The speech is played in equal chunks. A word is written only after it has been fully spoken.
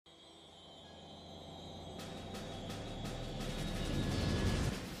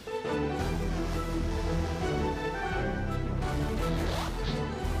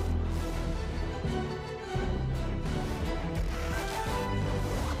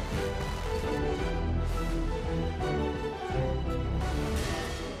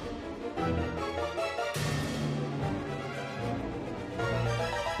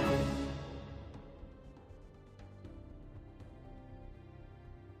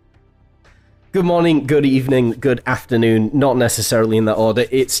Good morning, good evening, good afternoon, not necessarily in that order.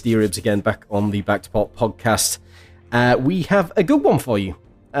 It's D-Ribz again, back on the Back to Port podcast. We have a good one for you.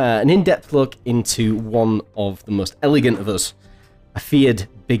 An in-depth look into one of the most elegant of us. A feared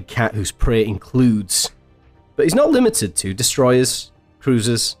big cat whose prey includes, but is not limited to, destroyers,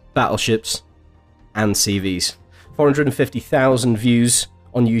 cruisers, battleships, and CVs. 450,000 views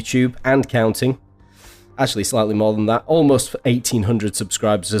on YouTube and counting. Actually, slightly more than that. Almost 1,800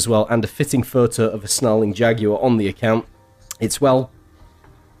 subscribers as well, and a fitting photo of a snarling Jaguar on the account. It's, well,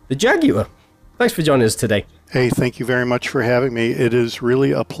 the Jaguar. Thanks for joining us today. Hey, thank you very much for having me. It is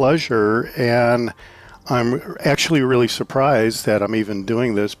really a pleasure, and I'm actually really surprised that I'm even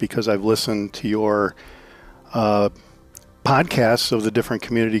doing this because I've listened to your podcasts of the different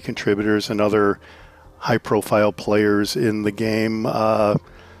community contributors and other high-profile players in the game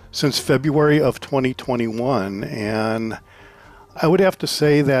since February of 2021, and I would have to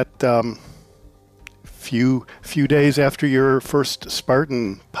say that few days after your first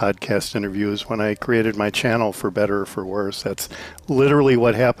Spartan podcast interview is when I created my channel, for better or for worse. That's literally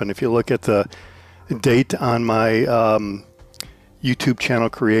what happened. If you look at the date on my YouTube channel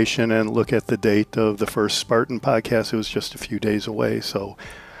creation and look at the date of the first Spartan podcast, it was just a few days away. So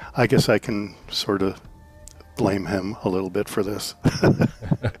I guess I can sort of blame him a little bit for this.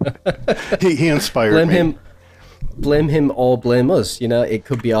 he inspired me. Blame him or blame us. You know, it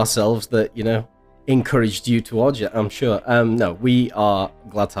could be ourselves that, you know, encouraged you towards it, I'm sure. No, we are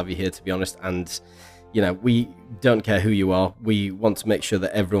glad to have you here, to be honest. And, you know, we don't care who you are. We want to make sure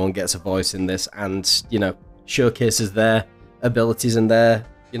that everyone gets a voice in this and, you know, showcases their abilities and their,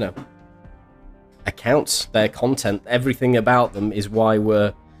 you know, accounts, their content. Everything about them is why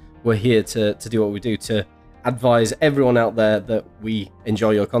we're here to do what we do, to advise everyone out there that we enjoy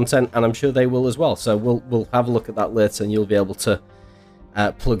your content, and I'm sure they will as well. So we'll have a look at that later, and you'll be able to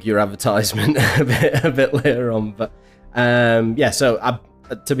plug your advertisement a bit later on. But yeah, so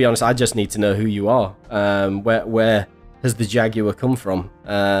to be honest, I just need to know who you are. Where has the Jaguar come from?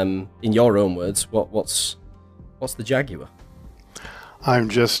 In your own words, what's the Jaguar? I'm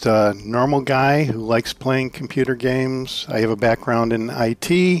just a normal guy who likes playing computer games. I have a background in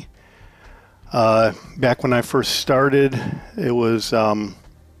IT. Back when I first started, it was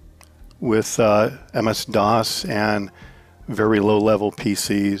with MS-DOS and very low-level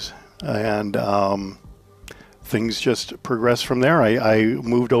PCs, and things just progressed from there. I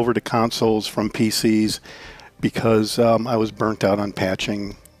moved over to consoles from PCs because I was burnt out on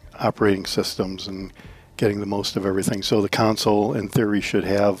patching operating systems and getting the most of everything. So the console, in theory, should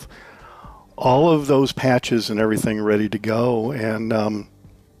have all of those patches and everything ready to go, and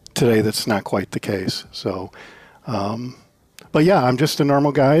today that's not quite the case. So but yeah, I'm just a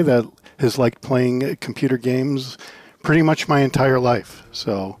normal guy that has liked playing computer games pretty much my entire life.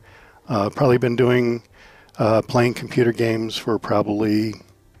 So probably been doing playing computer games for probably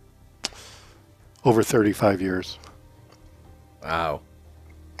over 35 years. Wow.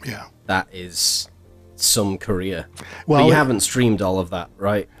 Yeah, that is some career. Well, but you haven't streamed all of that,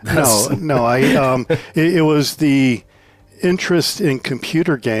 right? No, I it was the interest in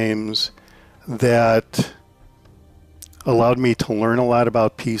computer games that allowed me to learn a lot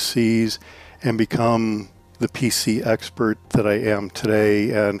about PCs and become the PC expert that I am today.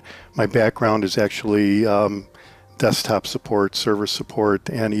 And my background is actually desktop support, server support,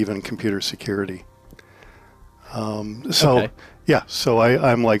 and even computer security. So okay. Yeah, so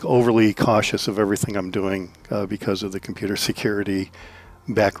I'm like overly cautious of everything I'm doing because of the computer security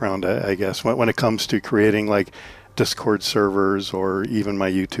background, I guess. When it comes to creating like Discord servers or even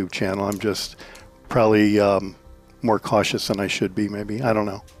my YouTube channel, I'm just probably more cautious than I should be, maybe. I don't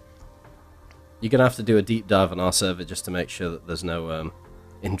know. You're going to have to do a deep dive on our server just to make sure that there's no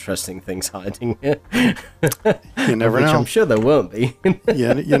interesting things hiding. You never know. I'm sure there won't be.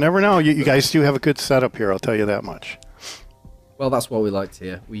 Yeah, you never know. You guys do have a good setup here, I'll tell you that much. Well, that's what we like to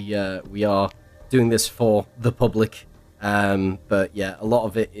hear. We are doing this for the public, but yeah, a lot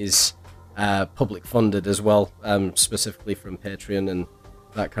of it is public funded as well, specifically from Patreon and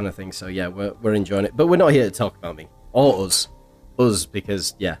that kind of thing. So yeah, we're enjoying it, but we're not here to talk about me or us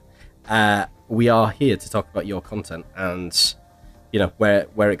because yeah, we are here to talk about your content and you know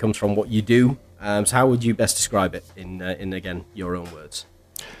where it comes from, what you do. So how would you best describe it in again your own words?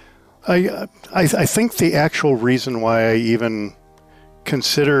 I think the actual reason why I even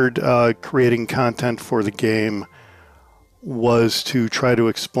considered creating content for the game was to try to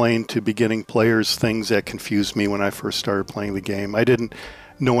explain to beginning players things that confused me when I first started playing the game. I didn't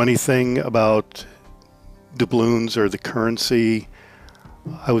know anything about doubloons or the currency.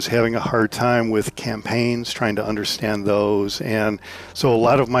 I was having a hard time with campaigns, trying to understand those. And so a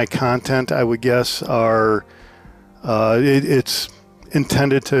lot of my content, I would guess, are it's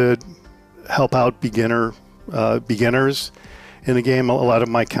intended to help out beginners in the game. A lot of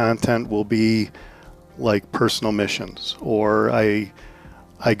my content will be like personal missions, or I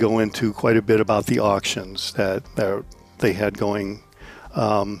go into quite a bit about the auctions that they had going.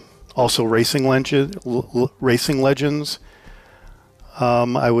 Also racing legends.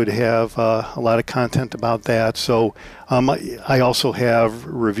 I would have a lot of content about that. So I also have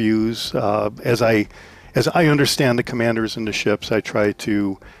reviews. As I understand the commanders and the ships, I try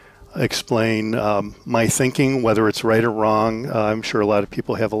to explain my thinking, whether it's right or wrong. I'm sure a lot of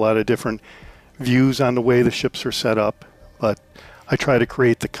people have a lot of different views on the way the ships are set up, but I try to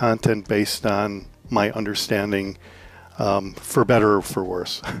create the content based on my understanding, for better or for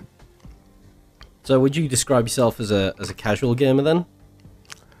worse. So would you describe yourself as a casual gamer then?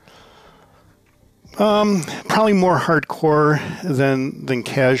 Probably more hardcore than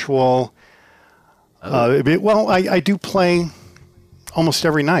casual. Well, I do play almost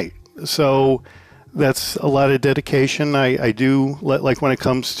every night, so that's a lot of dedication. I do, like when it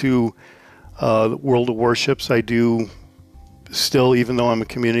comes to World of Warships, I do still, even though I'm a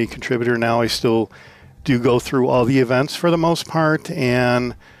community contributor now, I still do go through all the events for the most part,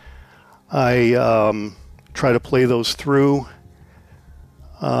 and I try to play those through.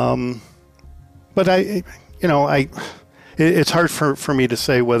 But it's hard for me to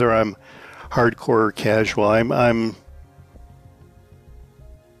say whether I'm hardcore or casual. I'm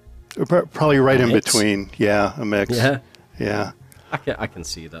probably right in between. Yeah, a mix. Yeah. I can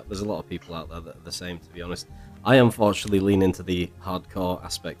see that. There's a lot of people out there that are the same, to be honest. I unfortunately lean into the hardcore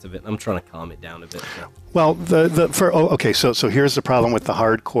aspect of it. I'm trying to calm it down a bit. So. Well, so here's the problem with the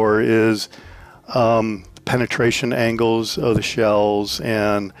hardcore is penetration angles of the shells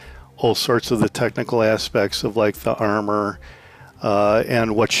and all sorts of the technical aspects of like the armor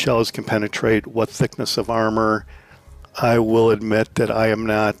and what shells can penetrate, what thickness of armor. I will admit that I am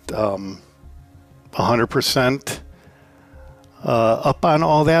not 100% up on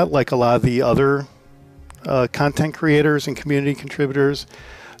all that, like a lot of the other content creators and community contributors.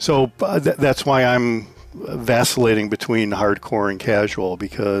 So that's why I'm vacillating between hardcore and casual,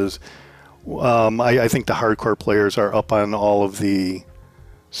 because I think the hardcore players are up on all of the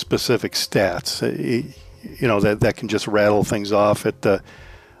specific stats, that can just rattle things off at the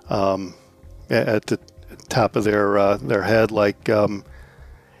top of their head, like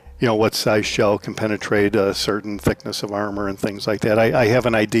what size shell can penetrate a certain thickness of armor and things like that. I have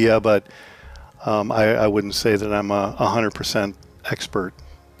an idea, but I wouldn't say that I'm 100% expert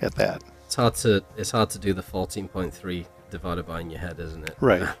at that. It's hard to do the 14.3 divided by in your head, isn't it?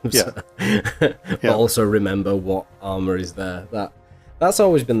 Right. Yeah. But also remember what armor is there. That's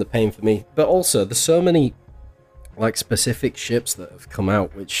always been the pain for me. But also, there's so many like specific ships that have come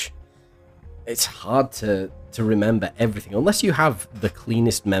out, which it's hard to remember everything unless you have the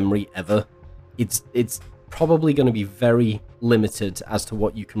cleanest memory ever. It's probably going to be very limited as to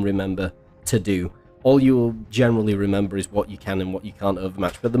what you can remember to do. All you'll generally remember is what you can and what you can't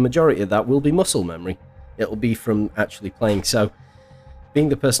overmatch, but the majority of that will be muscle memory. It'll be from actually playing. So being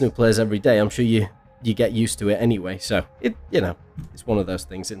the person who plays every day, I'm sure you get used to it anyway. So it's one of those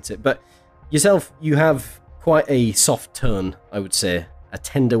things, isn't it? But yourself, you have quite a soft tone, I would say, a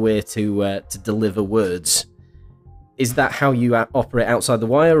tender way to deliver words. Is that how you operate outside the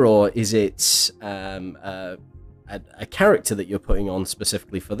wire, or is it a character that you're putting on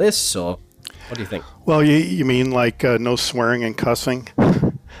specifically for this, or what do you think? Well, you mean like no swearing and cussing?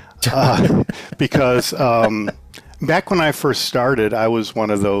 Because back when I first started, I was one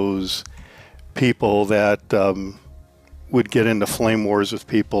of those people that would get into flame wars with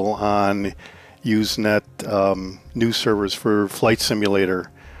people on Usenet news servers for flight simulators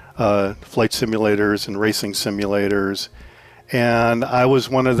and racing simulators. And I was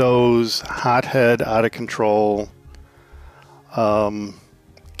one of those hothead, out of control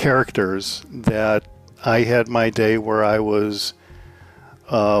characters that I had my day where I was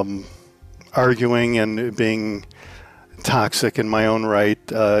arguing and being toxic in my own right,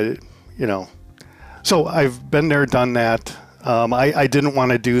 So I've been there, done that. I didn't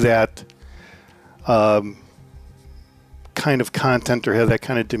want to do that kind of content or have that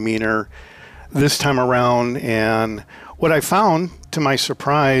kind of demeanor this time around. And what I found, to my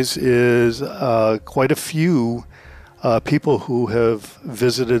surprise, is quite a few people who have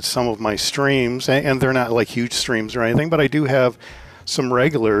visited some of my streams, and they're not like huge streams or anything, but I do have some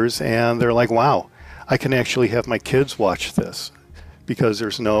regulars, and they're like, wow, I can actually have my kids watch this because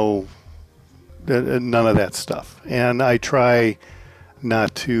there's none of that stuff. And I try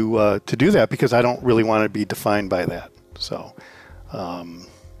not to do that because I don't really want to be defined by that. So,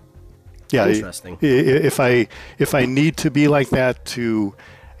 yeah, interesting. If I need to be like that to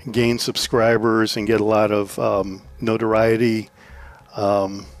gain subscribers and get a lot of notoriety,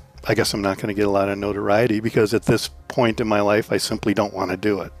 I guess I'm not going to get a lot of notoriety because at this point in my life, I simply don't want to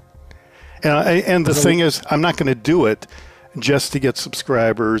do it. And the thing is, I'm not going to do it just to get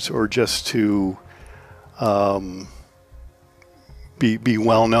subscribers or just to be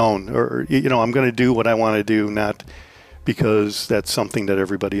well known, or I'm going to do what I want to do, not because that's something that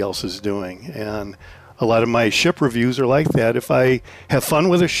everybody else is doing. And a lot of my ship reviews are like that. If I have fun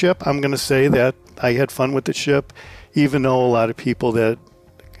with a ship, I'm going to say that I had fun with the ship, even though a lot of people that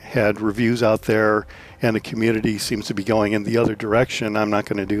had reviews out there and the community seems to be going in the other direction. I'm not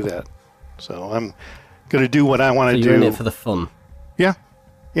going to do that. So I'm going to do what I want to do. You're in it for the fun. Yeah.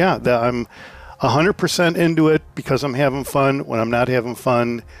 I'm 100% into it because I'm having fun. When I'm not having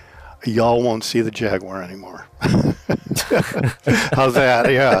fun, y'all won't see the Jaguar anymore. How's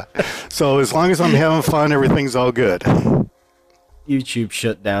that? Yeah. So as long as I'm having fun, everything's all good. YouTube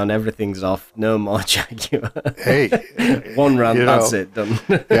shut down, everything's off, no more Jaguar. Hey. One run, that's it, done.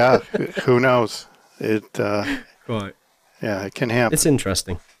 Yeah, who knows? Quite. Yeah, it can happen. It's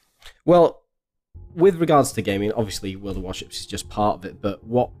interesting. Well, with regards to gaming, obviously World of Warships is just part of it, but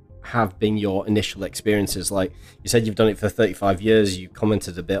what have been your initial experiences? Like you said, you've done it for 35 years. You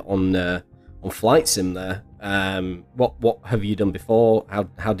commented a bit on Flight Sim there. What have you done before?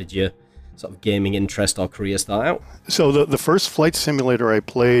 How did your sort of gaming interest or career start out? So the first flight simulator I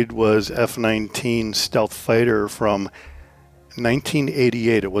played was F-19 Stealth Fighter from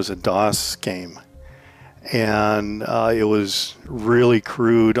 1988. It was a DOS game. And it was really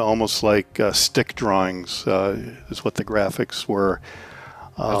crude, almost like stick drawings is what the graphics were.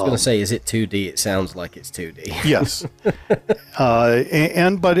 I was going to say, is it 2D? It sounds like it's 2D. Yes.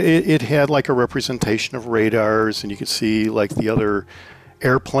 But it had like a representation of radars, and you could see like the other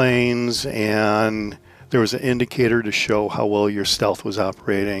airplanes, and there was an indicator to show how well your stealth was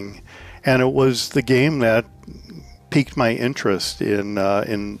operating. And it was the game that piqued my interest in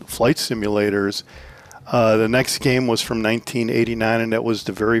flight simulators. The next game was from 1989, and that was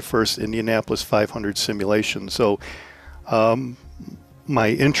the very first Indianapolis 500 simulation. So my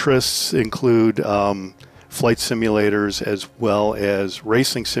interests include flight simulators as well as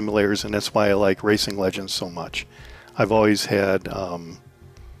racing simulators, and that's why I like Racing Legends so much. I've always had an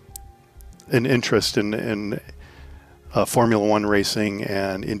interest in Formula One racing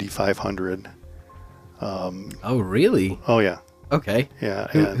and Indy 500. Oh, really? Oh, yeah. Okay. Yeah.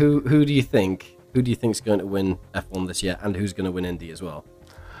 Who do you think? Who do you think's going to win F1 this year, and who's going to win Indy as well?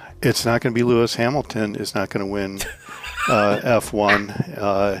 It's not going to be Lewis Hamilton. Is not going to win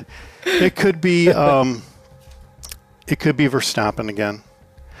F1. It could be Verstappen again.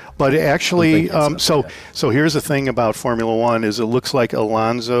 But actually, so here's the thing about Formula One is it looks like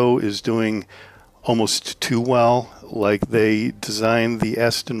Alonso is doing almost too well. Like they designed the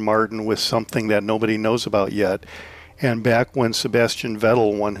Aston Martin with something that nobody knows about yet. And back when Sebastian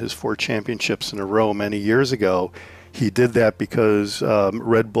Vettel won his 4 championships in a row many years ago, he did that because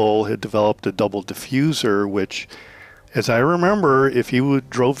Red Bull had developed a double diffuser, which, as I remember, if he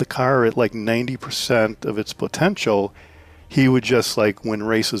drove the car at like 90% of its potential, he would just like win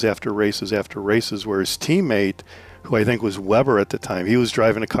races after races after races, where his teammate, who I think was Weber at the time, he was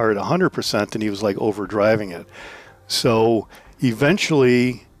driving a car at 100% and he was like overdriving it. So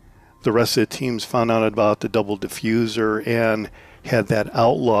eventually the rest of the teams found out about the double diffuser and had that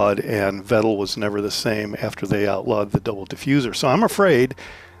outlawed, and Vettel was never the same after they outlawed the double diffuser. So I'm afraid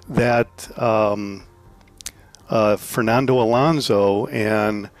that Fernando Alonso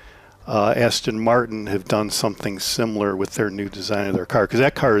and Aston Martin have done something similar with their new design of their car, because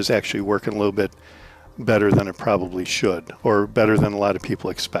that car is actually working a little bit better than it probably should, or better than a lot of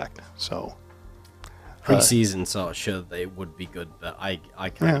people expect. So pre-season sort of showed that it would be good, but I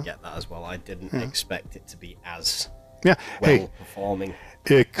kind of get that as well. I didn't expect it to be as well performing.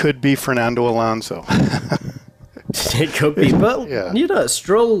 It could be Fernando Alonso. It could be, but you know,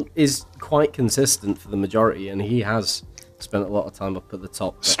 Stroll is quite consistent for the majority, and he has spent a lot of time up at the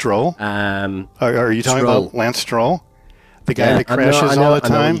top. But, Stroll? Are you talking Stroll. about Lance Stroll? The guy that crashes all the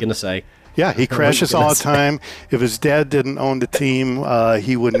time? I know what you're going to say. Yeah, he crashes all the time. If his dad didn't own the team,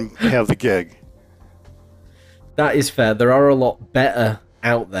 he wouldn't have the gig. That is fair. There are a lot better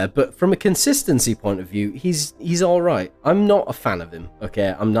out there, but from a consistency point of view, he's all right. I'm not a fan of him.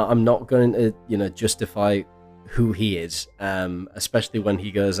 Okay, I'm not going to justify who he is, especially when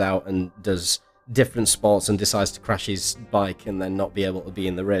he goes out and does different sports and decides to crash his bike and then not be able to be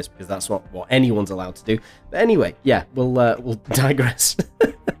in the race, because that's what anyone's allowed to do. But anyway, yeah, we'll digress.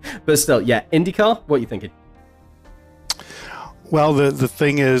 But still, yeah, IndyCar, what are you thinking? Well, the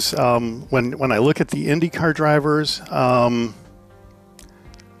thing is, when I look at the IndyCar drivers, I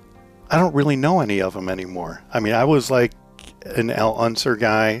don't really know any of them anymore. I mean, I was like an Al Unser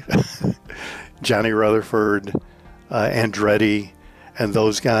guy, Johnny Rutherford, Andretti, and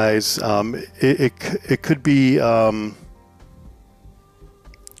those guys. It could be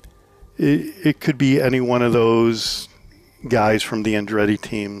it could be any one of those guys from the Andretti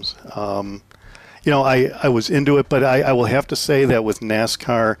teams. You know, I was into it, but I will have to say that with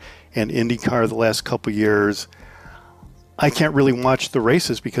NASCAR and IndyCar the last couple years, I can't really watch the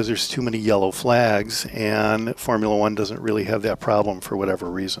races because there's too many yellow flags, and Formula One doesn't really have that problem for whatever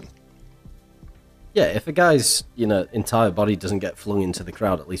reason. Yeah, if a guy's entire body doesn't get flung into the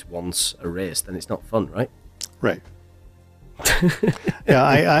crowd at least once a race, then it's not fun, right? Right. Yeah,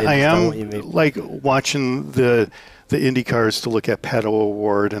 I am like watching the IndyCars to look at Pato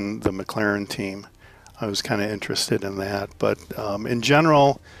O'Ward and the McLaren team. I was kind of interested in that, but in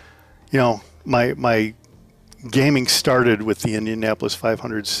general, you know, my gaming started with the Indianapolis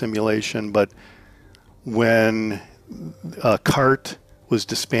 500 simulation, but when CART was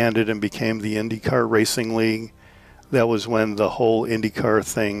disbanded and became the IndyCar Racing League, that was when the whole IndyCar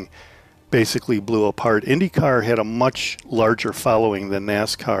thing basically blew apart. IndyCar had a much larger following than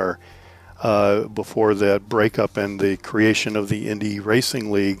NASCAR before that breakup and the creation of the Indy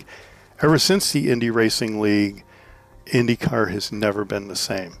Racing League. Ever since the Indy Racing League, IndyCar has never been the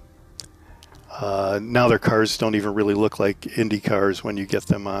same. Now their cars don't even really look like Indy cars when you get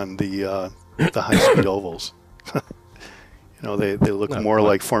them on the high-speed ovals. You know, they look more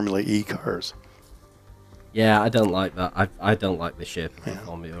like Formula E cars. Yeah, I don't like that. I don't like the shape of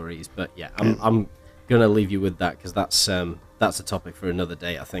Formula E's, but yeah, I'm gonna leave you with that because that's a topic for another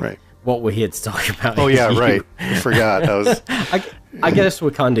day. I think. Right. What we're here to talk about. Oh yeah, right. I forgot. I guess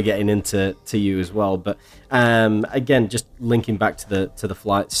we're kind of getting into you as well, but again, just linking back to the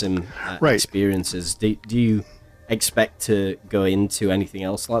flight sim experiences. Do you expect to go into anything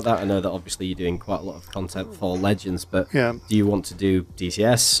else like that? I know that obviously you're doing quite a lot of content for Legends, but do you want to do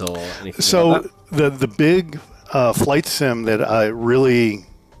DCS or anything like that? The big flight sim that really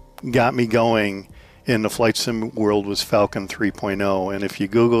got me going in the flight sim world was Falcon 3.0, and if you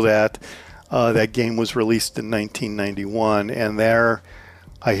Google that, that game was released in 1991, and there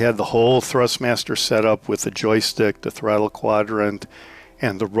I had the whole Thrustmaster set up with the joystick, the throttle quadrant,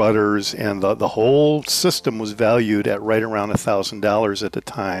 and the rudders, and the whole system was valued at right around $1,000 at the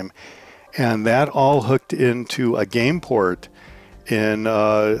time, and that all hooked into a game port in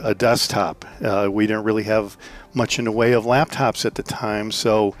a desktop. We didn't really have much in the way of laptops at the time,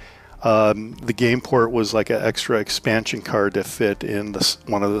 so the game port was like an extra expansion card to fit in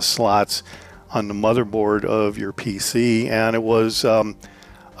one of the slots on the motherboard of your PC, and it was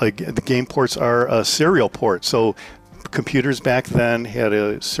the game ports are a serial port. So computers back then had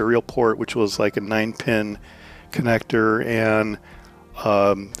a serial port, which was like a 9-pin connector, and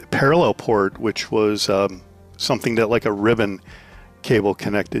parallel port, which was something that like a ribbon cable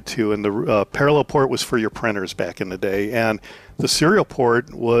connected to, and the parallel port was for your printers back in the day, and the serial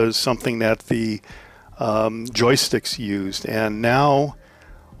port was something that the joysticks used. And now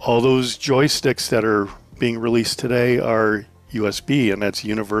all those joysticks that are being released today are USB, and that's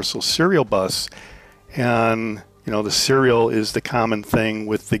Universal Serial Bus, and you know, the serial is the common thing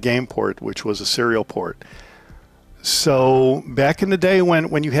with the game port, which was a serial port. So back in the day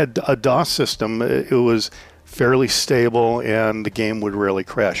when you had a DOS system, it was fairly stable and the game would rarely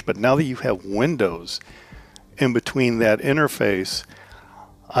crash. But now that you have Windows in between that interface,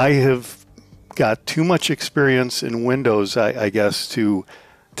 I have got too much experience in Windows, I guess, to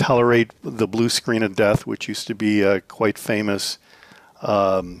tolerate the blue screen of death, which used to be a quite famous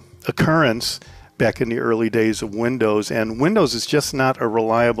occurrence back in the early days of Windows. And Windows is just not a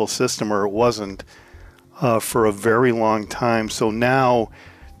reliable system, or it wasn't for a very long time. So now,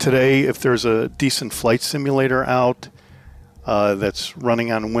 today, if there's a decent flight simulator out that's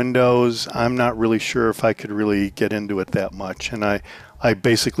running on Windows, I'm not really sure if I could really get into it that much. And I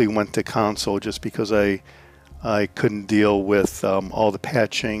basically went to console just because I couldn't deal with all the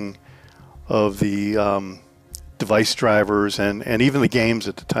patching of the device drivers and even the games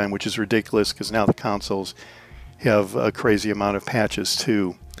at the time, which is ridiculous because now the consoles have a crazy amount of patches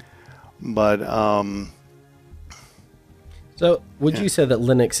too. But so would you say that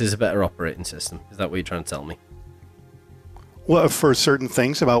Linux is a better operating system? Is that what you're trying to tell me? Well, for certain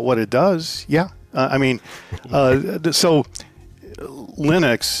things about what it does, yeah. I mean, so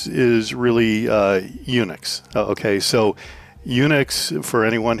Linux is really Unix. Okay, so Unix, for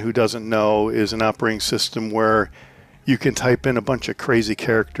anyone who doesn't know, is an operating system where you can type in a bunch of crazy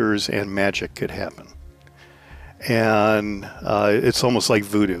characters and magic could happen. And it's almost like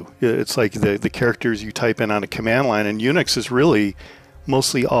voodoo. It's like the characters you type in on a command line, and Unix is really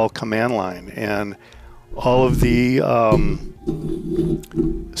mostly all command line. And all of the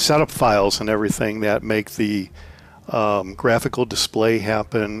setup files and everything that make the graphical display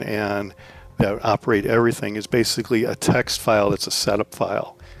happen and that operate everything is basically a text file that's a setup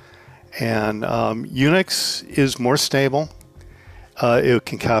file. And Unix is more stable. It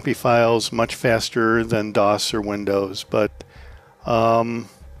can copy files much faster than DOS or Windows, but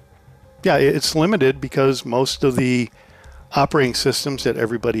yeah, it's limited because most of the operating systems that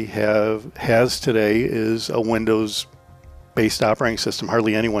everybody has today is a Windows-based operating system.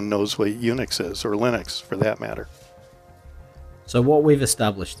 Hardly anyone knows what Unix is, or Linux for that matter. So what we've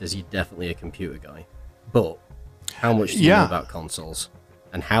established is you're definitely a computer guy, but how much do you know about consoles?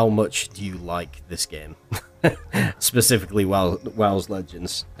 And how much do you like this game? Specifically WoW's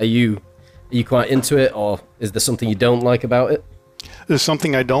Legends. Are you quite into it, or is there something you don't like about it? There's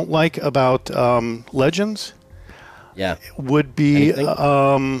something I don't like about Legends. Yeah. Would be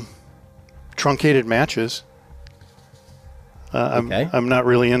truncated matches. Okay. I'm not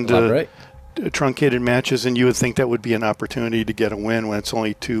really into Elaborate. Truncated matches, and you would think that would be an opportunity to get a win when it's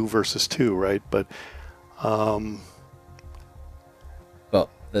only 2 versus 2, right? But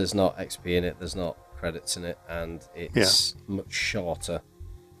there's not XP in it, there's not credits in it, and it's much shorter.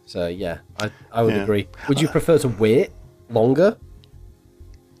 So yeah, I would agree. Would you prefer to wait longer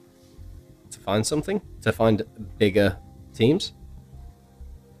to find something? To find bigger teams?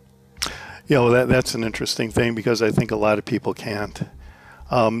 Yeah, well, that's an interesting thing because I think a lot of people can't.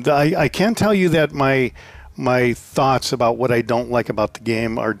 I can tell you that my thoughts about what I don't like about the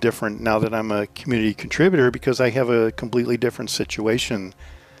game are different now that I'm a community contributor, because I have a completely different situation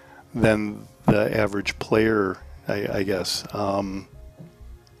than the average player, I guess. So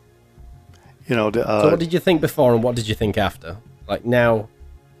what did you think before and what did you think after? Like now,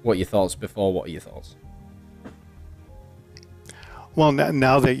 what are your thoughts? Before, what are your thoughts? Well,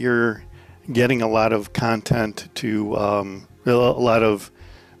 now that you're getting a lot of content to, a lot of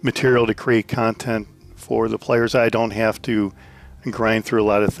material to create content for the players, I don't have to grind through a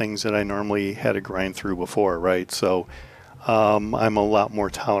lot of things that I normally had to grind through before, right? So I'm a lot more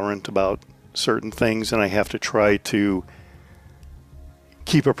tolerant about certain things, and I have to try to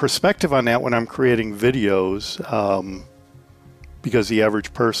keep a perspective on that when I'm creating videos, because the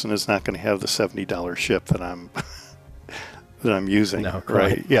average person is not going to have the $70 ship that I'm using,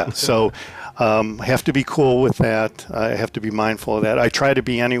 right? Yeah, so I have to be cool with that. I have to be mindful of that. I try to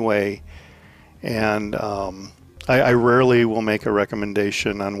be anyway, and I rarely will make a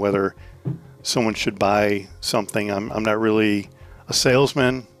recommendation on whether someone should buy something. I'm not really a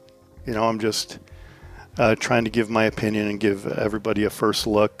salesman. I'm just trying to give my opinion and give everybody a first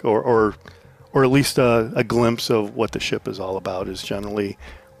look, or at least a glimpse of what the ship is all about is generally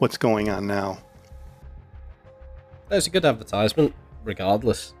what's going on now. It's a good advertisement,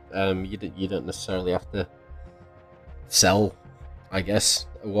 regardless. You don't necessarily have to sell, I guess,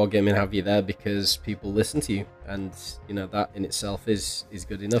 a wargaming have you there because people listen to you, and that in itself is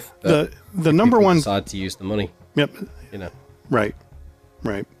good enough. But the number one decide to use the money. Yep. Right.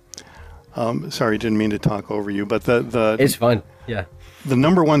 Sorry, didn't mean to talk over you, but it's fine. Yeah. The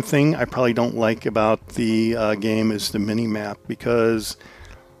number one thing I probably don't like about the game is the mini map, because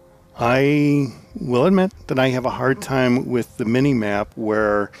I will admit that I have a hard time with the mini map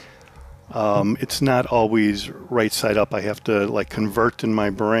where it's not always right side up. I have to convert in my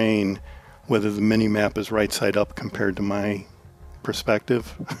brain whether the mini map is right side up compared to my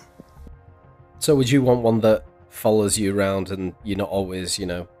perspective. So would you want one that follows you around and you're not always,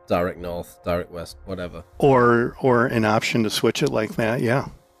 direct north, direct west, whatever? Or an option to switch it like that, yeah.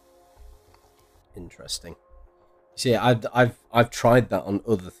 Interesting. See, I've tried that on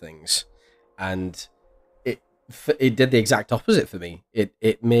other things, and it did the exact opposite for me.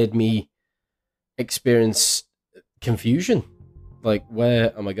 It made me experience confusion. Like,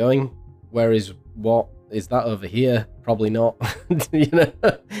 where am I going? Where is what? Is that over here? Probably not.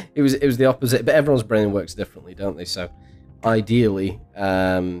 It was the opposite. But everyone's brain works differently, don't they? So ideally,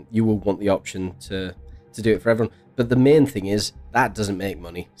 you will want the option to do it for everyone. But the main thing is that doesn't make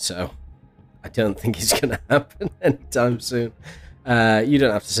money, so I don't think it's going to happen anytime soon. You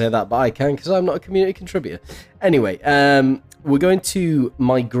don't have to say that, but I can, because I'm not a community contributor. Anyway, we're going to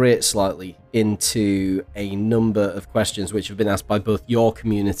migrate slightly into a number of questions which have been asked by both your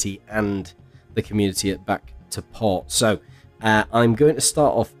community and the community at Back to Port. So I'm going to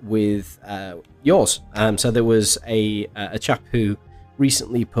start off with yours. So there was a chap who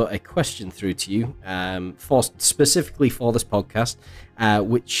recently put a question through to you specifically for this podcast,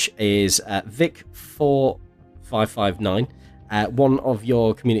 which is Vic4559, one of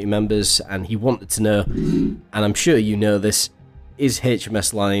your community members, and he wanted to know, and I'm sure you know this, is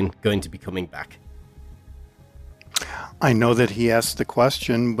HMS Lion going to be coming back? I know that he asked the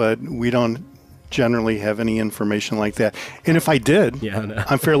question, but we don't generally have any information like that. And if I did,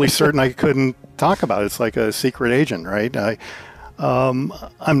 I'm fairly certain I couldn't talk about it. It's like a secret agent, right? I'm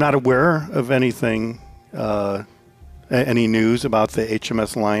not aware of anything, any news about the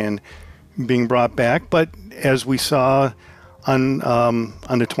HMS Lion being brought back. But as we saw on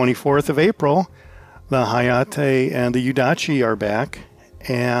the 24th of April, the Hayate and the Udachi are back,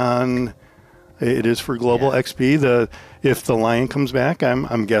 and it is for Global XP. If the Lion comes back,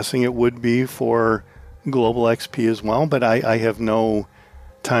 I'm guessing it would be for Global XP as well. But I have no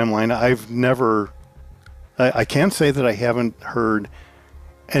timeline. I can't say that I haven't heard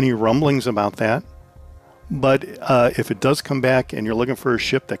any rumblings about that, but if it does come back and you're looking for a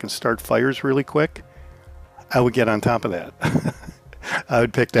ship that can start fires really quick, I would get on top of that. I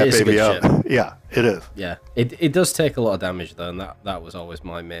would pick that baby up. Ship. Yeah, it is. Yeah, it does take a lot of damage though, and that was always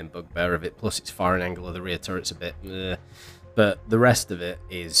my main bugbear of it. Plus, its firing angle of the rear turret's a bit, but the rest of it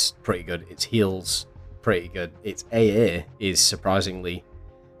is pretty good. Its heals pretty good. Its AA is surprisingly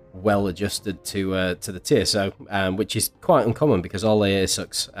well adjusted to the tier, so which is quite uncommon because all AA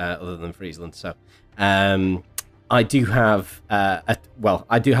sucks other than Friesland. So I do have a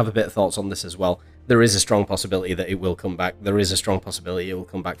bit of thoughts on this as well. There is a strong possibility that it will come back. There is a strong possibility it will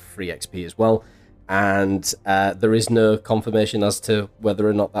come back for free XP as well, and there is no confirmation as to whether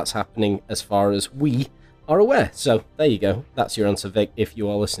or not that's happening as far as we are aware. So there you go. That's your answer, Vic. If you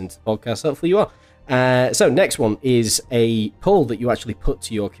are listening to the podcast, hopefully you are. So next one is a poll that you actually put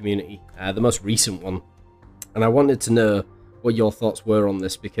to your community, the most recent one. And I wanted to know what your thoughts were on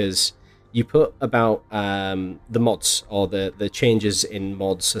this, because you put about the mods, or the changes in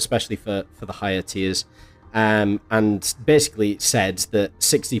mods, especially for the higher tiers. And basically it said that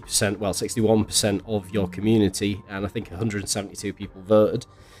 61% of your community, and I think 172 people voted,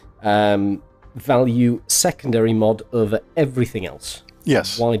 value secondary mod over everything else.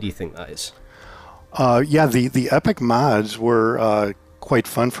 Yes. Why do you think that is? Yeah, the epic mods were quite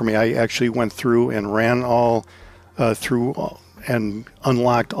fun for me. I actually went through and ran all through and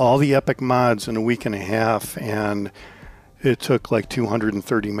unlocked all the epic mods in a week and a half, and it took like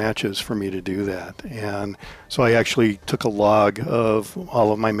 230 matches for me to do that. And so I actually took a log of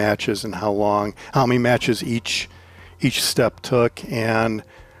all of my matches and how many matches each step took. And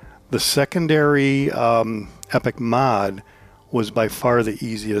the secondary epic mod was by far the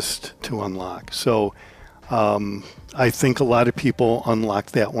easiest to unlock. So I think a lot of people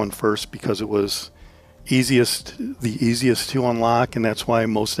unlocked that one first because it was the easiest to unlock, and that's why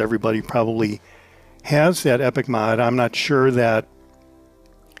most everybody probably has that epic mod. I'm not sure that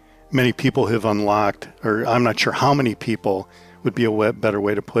many people have unlocked, or I'm not sure how many people would be a better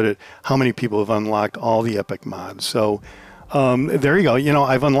way to put it, how many people have unlocked all the epic mods. So there you go. You know,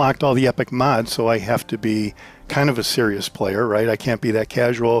 I've unlocked all the epic mods, so I have to be kind of a serious player, right? I can't be that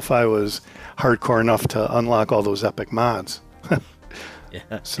casual if I was hardcore enough to unlock all those epic mods.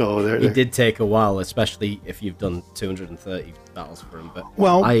 Yeah. So it did take a while, especially if you've done 230 battles for him. But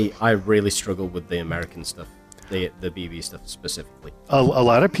well, I really struggled with the American stuff, the BB stuff specifically. A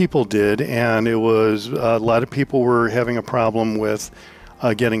lot of people did, and it was a lot of people were having a problem with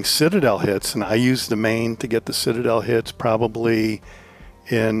getting Citadel hits, and I used the main to get the Citadel hits probably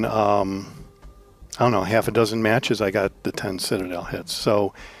in I don't know, half a dozen matches. I got the 10 Citadel hits.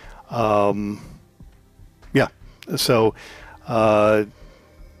 So yeah, so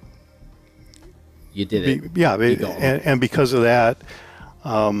you did it. Yeah, and because of that,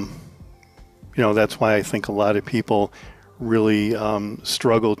 you know, that's why I think a lot of people really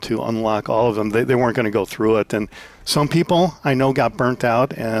struggled to unlock all of them. They weren't going to go through it, and some people I know got burnt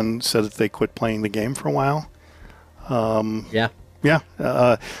out and said that they quit playing the game for a while. Yeah.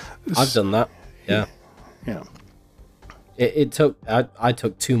 I've done that. Yeah. Yeah. It took I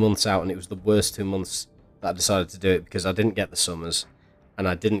took 2 months out, and it was the worst 2 months that I decided to do it, because I didn't get the Summers and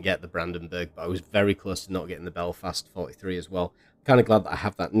I didn't get the Brandenburg, but I was very close to not getting the Belfast 43 as well. Kind of glad that I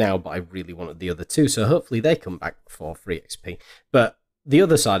have that now, but I really wanted the other two, so hopefully they come back for free XP. But the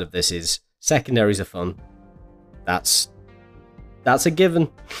other side of this is secondaries are fun. That's a given.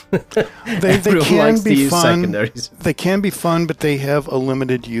 They can be fun. They can be fun, but they have a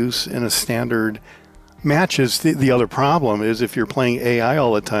limited use in a standard matches. The other problem is if you're playing AI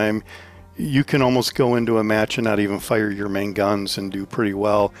all the time, you can almost go into a match and not even fire your main guns and do pretty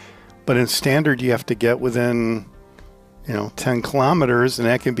well. But in standard, you have to get within, 10 kilometers, and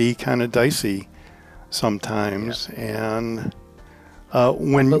that can be kind of dicey sometimes. Yeah. And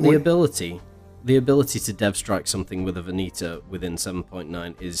the ability to dev strike something with a Veneta within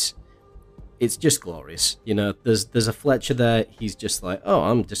 7.9 it's just glorious. There's a Fletcher there. He's just like, oh,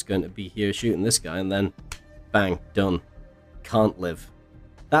 I'm just going to be here shooting this guy, and then bang, done. Can't live.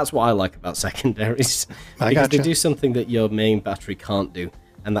 That's what I like about secondaries. Because they do something that your main battery can't do,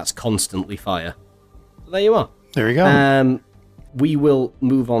 and that's constantly fire. So there you are. There you go. We will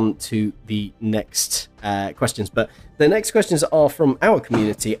move on to the next questions, but the next questions are from our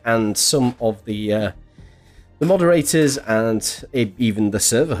community and some of the moderators, and even the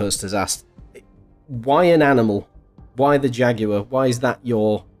server host has asked, why an animal? Why the Jaguar? Why is that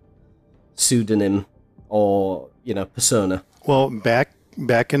your pseudonym or persona? Well, back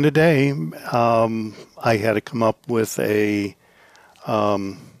in the day, I had to come up with a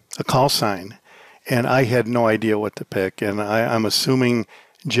call sign, and I had no idea what to pick. And I'm assuming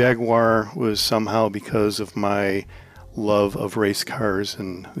Jaguar was somehow because of my love of race cars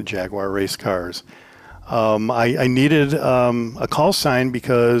and the Jaguar race cars. I needed a call sign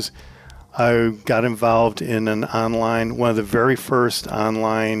because I got involved in one of the very first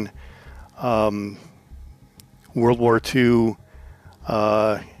online World War II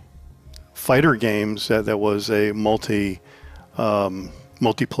fighter games that was a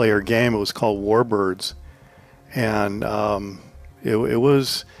multiplayer game. It was called Warbirds, and it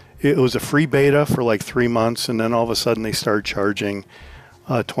was a free beta for like 3 months, and then all of a sudden they started charging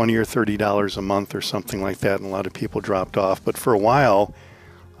 $20 or $30 a month or something like that, and a lot of people dropped off. But for a while,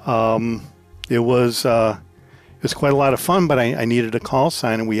 it was quite a lot of fun. But I needed a call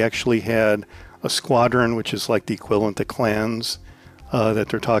sign, and we actually had a squadron, which is like the equivalent to clans that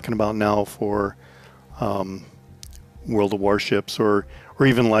they're talking about now for World of Warships, or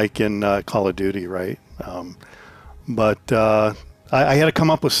even like in Call of Duty, right? But I had to come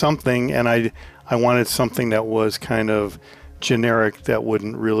up with something, and I wanted something that was kind of generic, that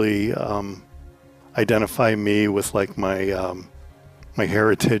wouldn't really identify me with like my my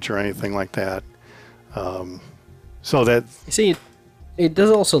heritage or anything like that. So that, you see, it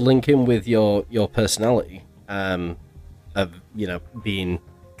does also link in with your personality of being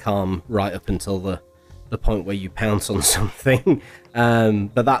calm right up until the point where you pounce on something.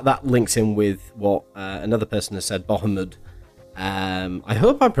 But that links in with what another person has said, Bohamud. I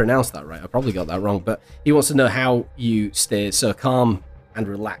hope I pronounced that right. I probably got that wrong, but he wants to know how you stay so calm and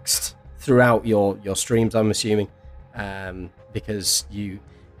relaxed throughout your streams, I'm assuming, because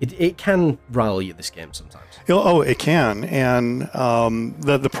it can rile you, this game, sometimes. Oh, it can. And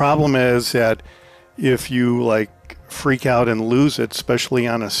the problem is that if you like freak out and lose it, especially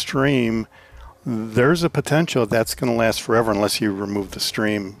on a stream, there's a potential that's going to last forever unless you remove the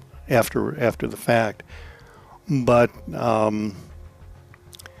stream after the fact. But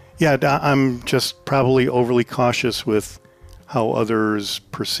yeah, I'm just probably overly cautious with how others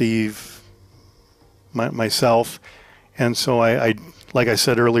perceive myself, and so I like I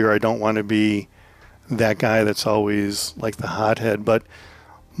said earlier, I don't want to be that guy that's always like the hothead. But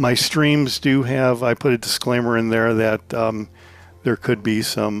my streams do have, I put a disclaimer in there that there could be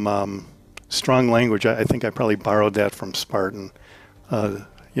some strong language. I think I probably borrowed that from Spartan.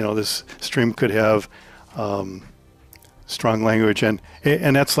 This stream could have strong language, and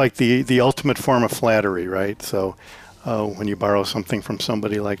that's like the ultimate form of flattery, right? So when you borrow something from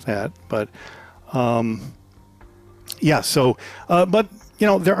somebody like that, but yeah. So, but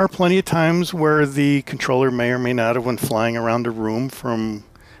there are plenty of times where the controller may or may not have went flying around the room from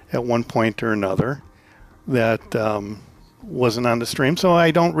at one point or another that wasn't on the stream. So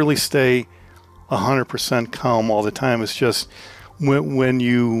I don't really stay 100% calm all the time. It's just when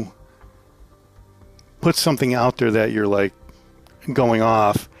you put something out there that you're like going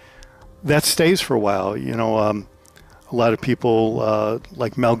off, that stays for a while. A lot of people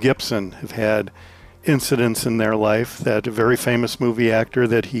like Mel Gibson have had incidents in their life, that a very famous movie actor,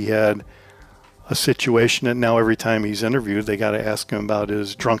 that he had a situation that now every time he's interviewed, they got to ask him about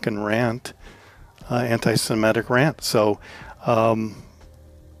his drunken rant, anti-Semitic rant. So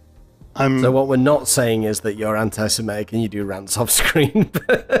So what we're not saying is that you're anti-Semitic and you do rants off screen.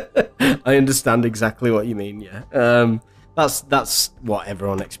 I understand exactly what you mean. Yeah, that's what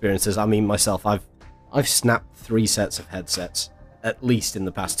everyone experiences. I mean, myself, I've snapped 3 sets of headsets at least in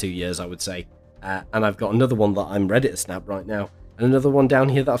the past 2 years, I would say, and I've got another one that I'm ready to snap right now, and another one down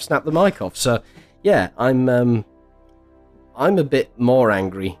here that I've snapped the mic off. So yeah, I'm a bit more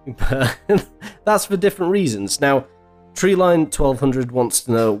angry, but that's for different reasons. Now, Treeline 1200 wants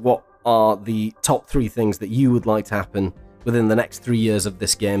to know what are the top 3 things that you would like to happen within the next 3 years of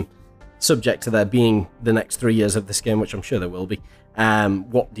this game? Subject to there being the next 3 years of this game, which I'm sure there will be.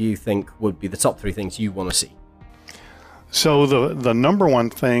 What do you think would be the top 3 things you want to see? So the number one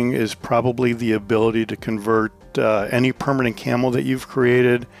thing is probably the ability to convert any permanent camo that you've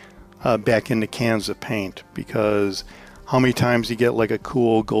created back into cans of paint, because how many times you get like a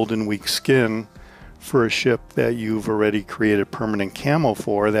cool Golden Week skin for a ship that you've already created permanent camo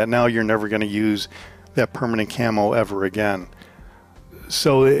for, that now you're never going to use that permanent camo ever again.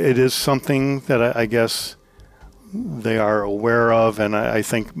 So it is something that I guess they are aware of, and I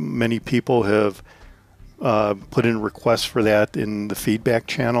think many people have put in requests for that in the feedback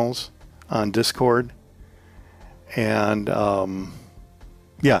channels on Discord. And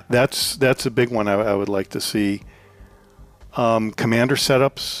yeah, that's a big one I would like to see. Commander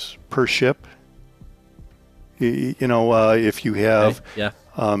setups per ship. You know, if you have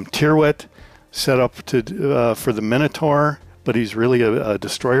Tyrwit set up to for the Minotaur, but he's really a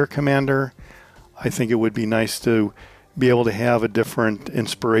destroyer commander, I think it would be nice to be able to have a different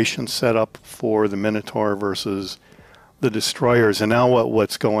inspiration setup for the Minotaur versus the destroyers. And now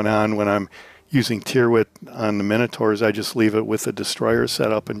what's going on when I'm using Tyrwit on the Minotaurs, I just leave it with the destroyer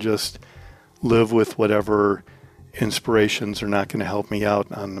setup and just live with whatever inspirations are not going to help me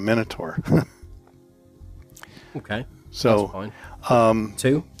out on the Minotaur. Okay. So, that's fine.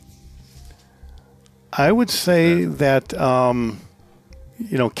 2? I would say that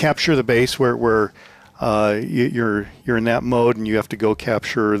you know, capture the base where you're in that mode and you have to go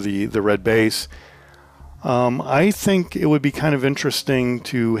capture the red base. I think it would be kind of interesting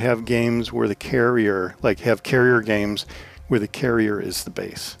to have games where the carrier, like have carrier games where the carrier is the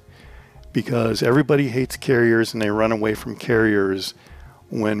base, because everybody hates carriers and they run away from carriers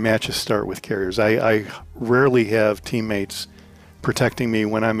when matches start with carriers. I rarely have teammates protecting me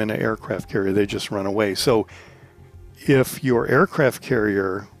when I'm in an aircraft carrier. They just run away. So if your aircraft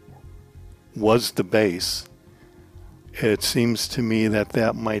carrier was the base, it seems to me that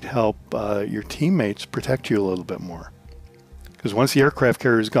that might help your teammates protect you a little bit more. Because once the aircraft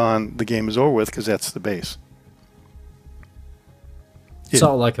carrier is gone, the game is over with, because that's the base.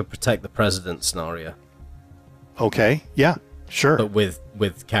 Sort of like a protect the president scenario. Okay, yeah, sure. But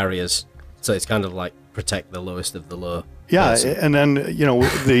with carriers. So it's kind of like protect the lowest of the low. Yeah, and then, you know,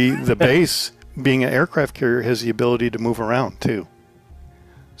 the base, being an aircraft carrier, has the ability to move around too.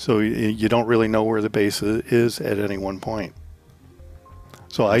 So you don't really know where the base is at any one point.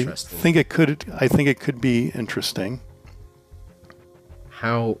 So I think it could be interesting.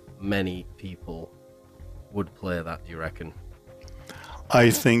 How many people would play that, do you reckon?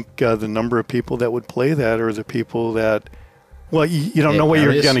 I think the number of people that would play that are the people that, well, you don't know what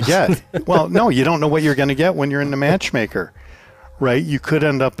you're going to get. Well, no, you don't know what you're going to get when you're in the matchmaker, right? You could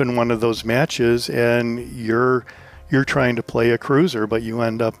end up in one of those matches and you're trying to play a cruiser, but you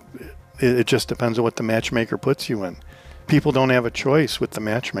end up, it just depends on what the matchmaker puts you in. People don't have a choice with the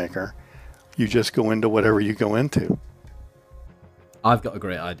matchmaker. You just go into whatever you go into. I've got a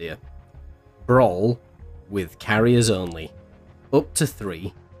great idea. Brawl with carriers only, up to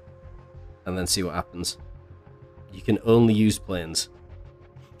 3, and then see what happens. You can only use planes,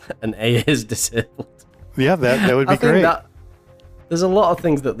 and A is disabled. Yeah, that would be great. There's a lot of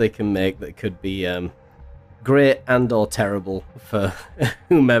things that they can make that could be great and or terrible for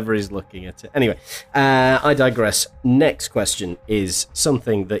whomever is looking at it. Anyway, I digress. Next question is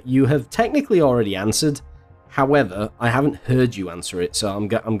something that you have technically already answered. However, I haven't heard you answer it, so I'm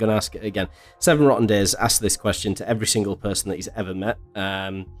going to ask it again. Sevenrottendays asked this question to every single person that he's ever met,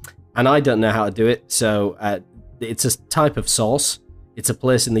 and I don't know how to do it. So it's a type of sauce. It's a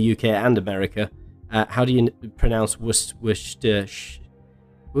place in the UK and America. How do you pronounce Worcestershire?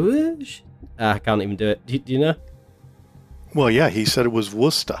 I can't even do it. Do you know? Well, yeah, he said it was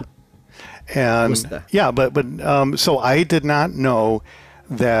Worcester. And Worcester. Yeah, but so I did not know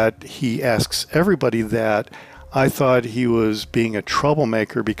that he asks everybody that. I thought he was being a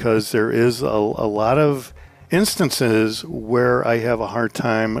troublemaker, because there is a lot of instances where I have a hard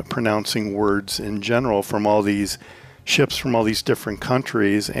time pronouncing words in general from all these ships from all these different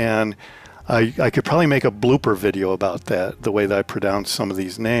countries, and I could probably make a blooper video about that, the way that I pronounce some of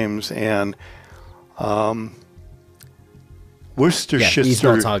these names. And Worcestershire. Yeah, he's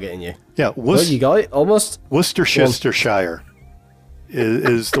not targeting you. Yeah, you got it almost. Worcestershire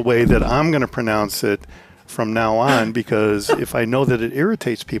is the way that I'm going to pronounce it from now on, because if I know that it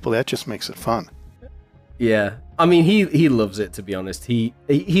irritates people, that just makes it fun. Yeah, I mean, he loves it, to be honest. He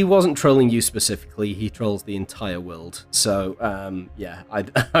wasn't trolling you specifically. He trolls the entire world. So yeah,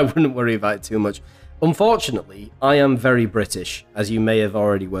 I wouldn't worry about it too much. Unfortunately, I am very British, as you may have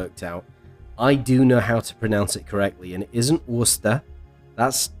already worked out. I do know how to pronounce it correctly, and it isn't Worcester.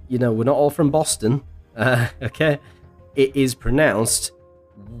 That's, you know, we're not all from Boston. Okay? It is pronounced...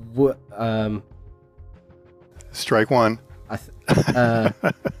 Strike one.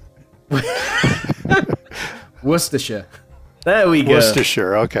 Worcestershire. There we go.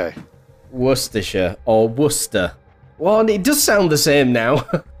 Worcestershire, okay. Worcestershire, or Worcester. Well, it does sound the same now.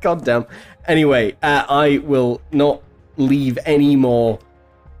 God damn. Anyway, I will not leave any more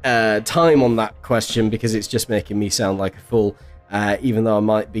time on that question because it's just making me sound like a fool, even though I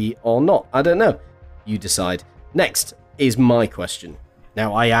might be or not. I don't know. You decide. Next is my question.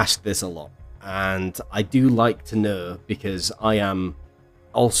 Now, I ask this a lot, and I do like to know because I am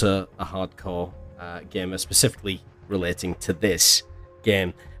also a hardcore gamer, specifically relating to this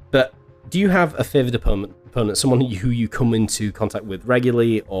game. But do you have a favourite opponent, someone who you come into contact with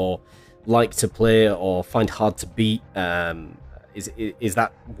regularly, or like to play, or find hard to beat? Is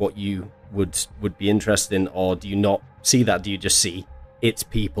that what you would be interested in, or do you not see that? Do you just see it's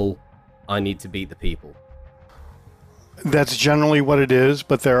people? I need to beat the people. That's generally what it is,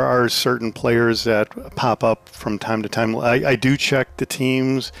 but there are certain players that pop up from time to time. I do check the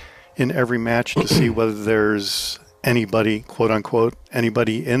teams in every match to see whether there's anybody, quote unquote,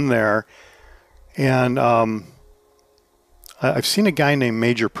 anybody in there. And I've seen a guy named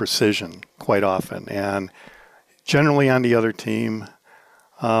Major Precision quite often, and generally on the other team.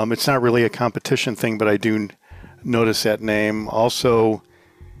 It's not really a competition thing, but I do notice that name. Also,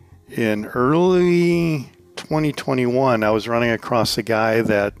 in early 2021, I was running across a guy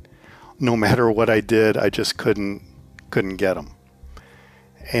that no matter what I did, I just couldn't get him.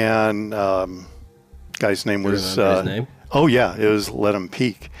 And guy's name was his name? Oh yeah, it was Let Him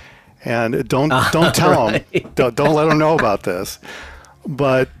Peek. And don't tell him, don't let him know about this.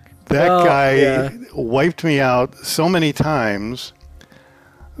 But that guy wiped me out so many times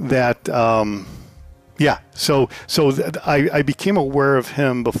that so I became aware of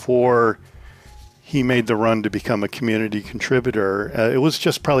him before he made the run to become a community contributor. It was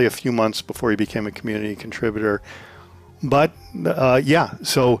just probably a few months before he became a community contributor. But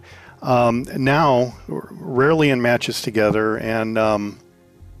so now rarely in matches together, and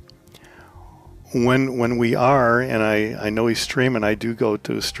when we are, and I know he's streaming, I do go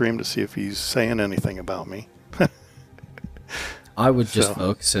to his stream to see if he's saying anything about me. I would just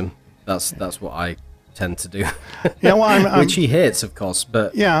focus him. That's what I tend to do. Yeah, well, which he hates, of course.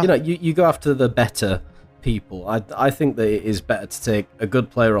 But yeah, you know, you go after the better people. I think that it is better to take a good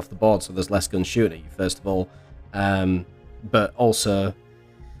player off the board, so there's less guns shooting at you, first of all. But also,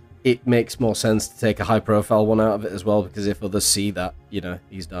 it makes more sense to take a high-profile one out of it as well, because if others see that, you know,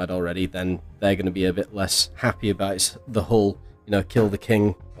 he's died already, then they're going to be a bit less happy about the whole, you know, kill the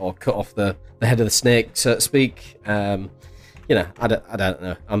king or cut off the head of the snake, so to speak. You know, I don't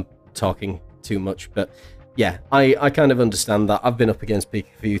know. I'm talking too much, but yeah, I kind of understand that. I've been up against Peak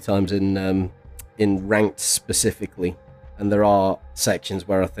a few times in ranked specifically, and there are sections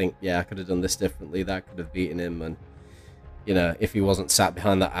where I think, yeah, I could have done this differently. That could have beaten him, and you know, if he wasn't sat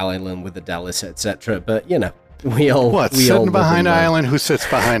behind that island with the Dallas, etc. But you know, we all sitting behind an island. Who sits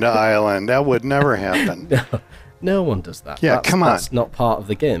behind an island? That would never happen. No one does that. Yeah, come on. That's not part of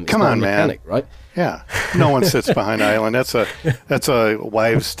the game. It's come not on, a mechanic, man. Right? Yeah, no one sits behind an island. That's a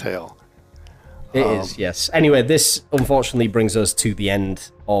wives' tale. It is, yes. Anyway, this unfortunately brings us to the end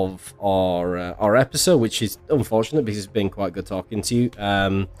of our episode, which is unfortunate because it's been quite good talking to you.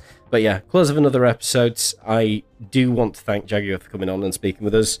 But yeah, close of another episode. I do want to thank Jaguar for coming on and speaking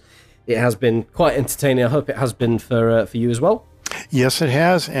with us. It has been quite entertaining. I hope it has been for you as well. Yes, it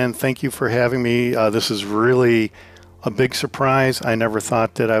has, and thank you for having me. This is really a big surprise. I never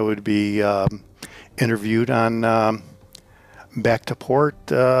thought that I would be interviewed on Back to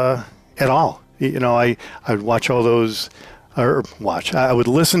Port at all. You know, I would watch all those, I would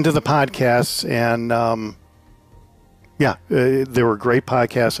listen to the podcasts, and they were great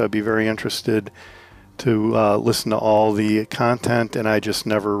podcasts. I'd be very interested to listen to all the content, and I just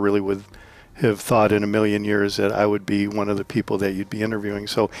never really would have thought in a million years that I would be one of the people that you'd be interviewing.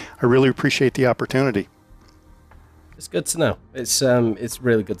 So I really appreciate the opportunity. It's good to know. It's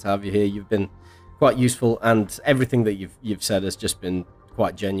really good to have you here. You've been quite useful, and everything that you've said has just been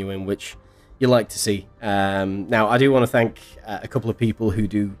quite genuine, which you like to see. Now, I do want to thank a couple of people who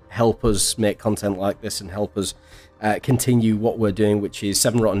do help us make content like this and help us continue what we're doing, which is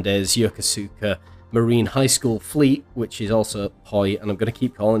Sevenrottendays, Yokosuka, Marine High School Fleet, which is also Poi, and I'm going to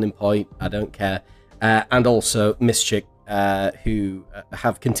keep calling him Poi, I don't care, and also MyschicK, who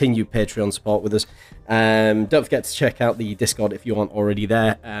have continued Patreon support with us. Don't forget to check out the Discord if you aren't already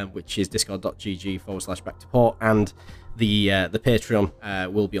there, which is discord.gg/backtoport, and the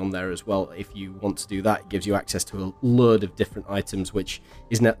Patreon will be on there as well if you want to do that. It gives you access to a load of different items which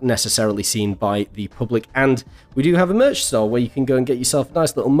is not necessarily seen by the public. And we do have a merch store where you can go and get yourself a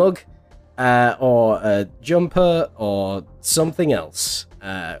nice little mug, or a jumper, or something else,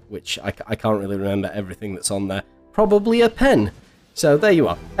 which I can't really remember everything that's on there. Probably a pen. So there you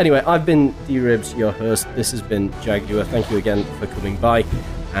are. Anyway, I've been D-Ribz, your host. This has been Jaguar. Thank you again for coming by,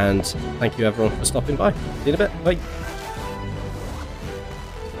 and thank you everyone for stopping by. See you in a bit. Bye.